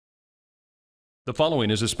The following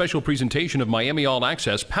is a special presentation of Miami All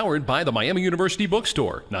Access powered by the Miami University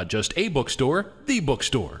Bookstore. Not just a bookstore, the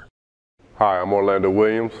bookstore. Hi, I'm Orlando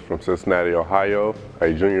Williams from Cincinnati, Ohio,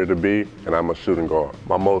 a junior to be, and I'm a shooting guard.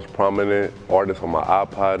 My most prominent artist on my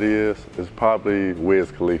iPod is probably Wiz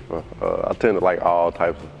Khalifa. I tend to like all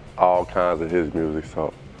kinds of his music,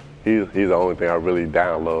 so he's the only thing I really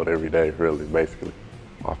download every day, really, basically.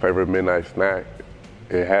 My favorite midnight snack,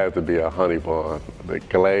 it has to be a honey bun, the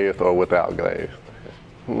glazed or without glazed.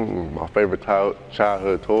 My favorite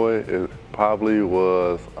childhood toy probably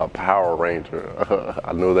was a Power Ranger.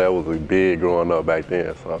 I knew that was big growing up back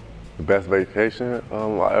then. So the best vacation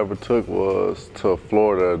I ever took was to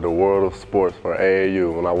Florida, the world of sports for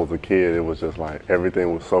AAU. When I was a kid, it was just like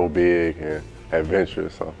everything was so big and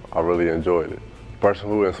adventurous. So I really enjoyed it. The person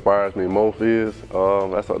who inspires me most is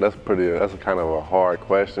that's a kind of a hard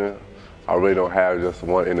question. I really don't have just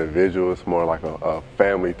one individual. It's more like a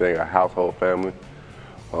family thing, a household family.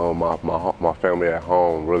 My family at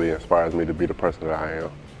home really inspires me to be the person that I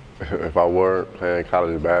am. If I weren't playing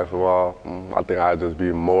college basketball, I think I'd just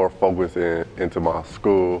be more focused into my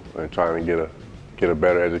school and trying to get a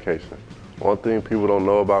better education. One thing people don't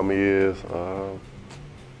know about me is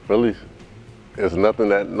really, it's nothing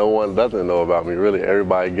that no one doesn't know about me. Really,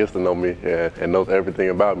 everybody gets to know me and knows everything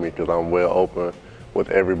about me because I'm well open with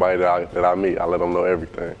everybody that I meet. I let them know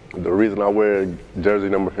everything. The reason I wear jersey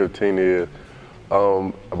number 15 is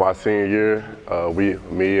my senior year,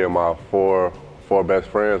 me and my four best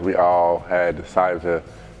friends, we all had decided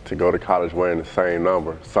to go to college wearing the same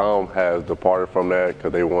number. Some has departed from that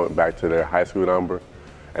because they went back to their high school number.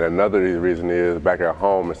 And another reason is back at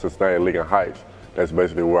home in Cincinnati, Lincoln Heights. That's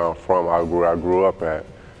basically where I'm from. I grew up at.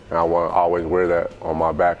 And I want to always wear that on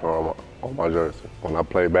my back or on my jersey. When I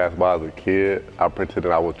played basketball as a kid, I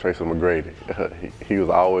pretended I was Tracy McGrady. He was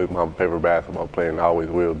always my favorite basketball player and always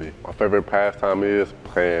will be. My favorite pastime is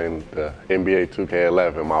playing the NBA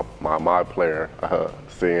 2K11, my player,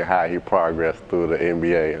 seeing how he progressed through the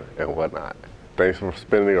NBA and whatnot. Thanks for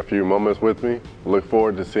spending a few moments with me. Look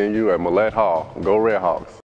forward to seeing you at RedHawk. Go RedHawks.